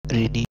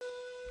ঋণী।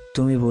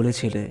 তুমি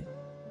বলেছিলে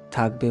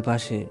থাকবে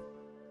পাশে,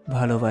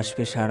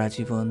 ভালোবাসবে সারা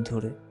জীবন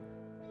ধরে।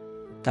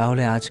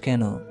 তাহলে আজ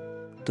কেন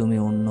তুমি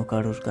অন্য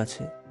কারোর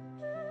কাছে?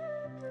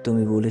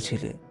 তুমি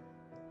বলেছিলে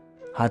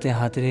হাতে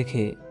হাত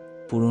রেখে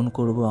পূরণ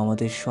করব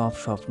আমাদের সব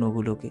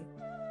স্বপ্নগুলোকে।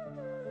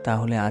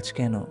 তাহলে আজ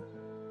কেন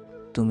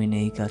তুমি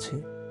নেই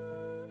কাছে?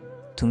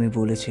 তুমি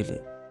বলেছিলে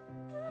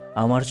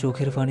আমার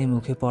চোখের পানি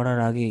মুখে পড়ার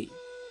আগেই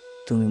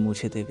তুমি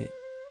মুছে দেবে।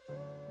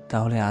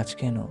 তাহলে আজ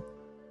কেন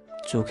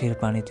চোখের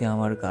পানিতে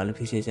আমার গাল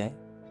ভিজে যায়?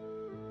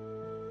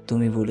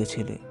 তুমি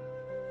বলেছিলে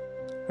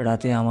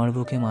রাতে আমার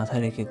বুকে মাথা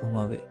রেখে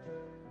ঘুমাবে।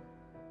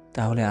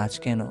 তাহলে আজ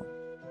কেন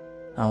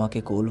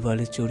আমাকে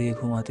কোলবালিশ জড়িয়ে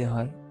ঘুমাতে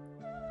হয়?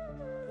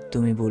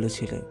 তুমি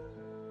বলেছিলে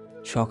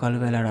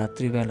সকালবেলা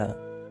রাত্রিবেলা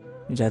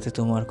যাতে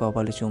তোমার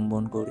কপালে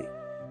চুম্বন করি।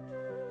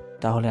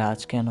 তাহলে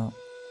আজ কেন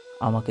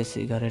আমাকে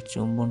সিগারেট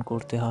চুম্বন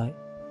করতে হয়?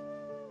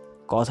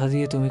 কথা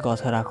দিয়ে তুমি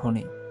কথা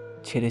রাখোনি,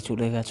 ছেড়ে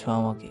চলে গেছো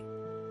আমাকে।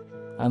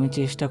 আমি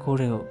চেষ্টা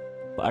করেও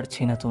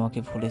পারছি না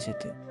তোমাকে ভুলে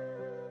যেতে।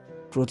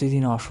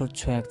 প্রতিদিন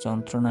অসহ্য এক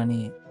যন্ত্রণা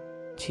নিয়ে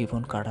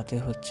জীবন কাটাতে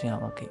হচ্ছে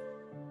আমাকে।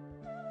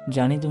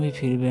 জানি তুমি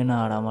ফিরবে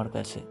না আর আমার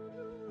কাছে।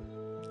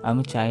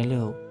 আমি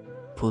চাইলেও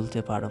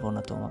ভুলতে পারবো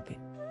না তোমাকে।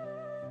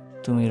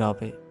 তুমি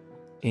রবে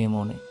এ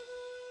মনে,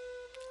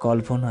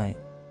 কল্পনায়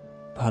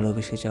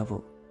ভালোবেসে যাব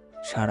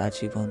সারা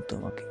জীবন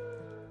তোমাকে।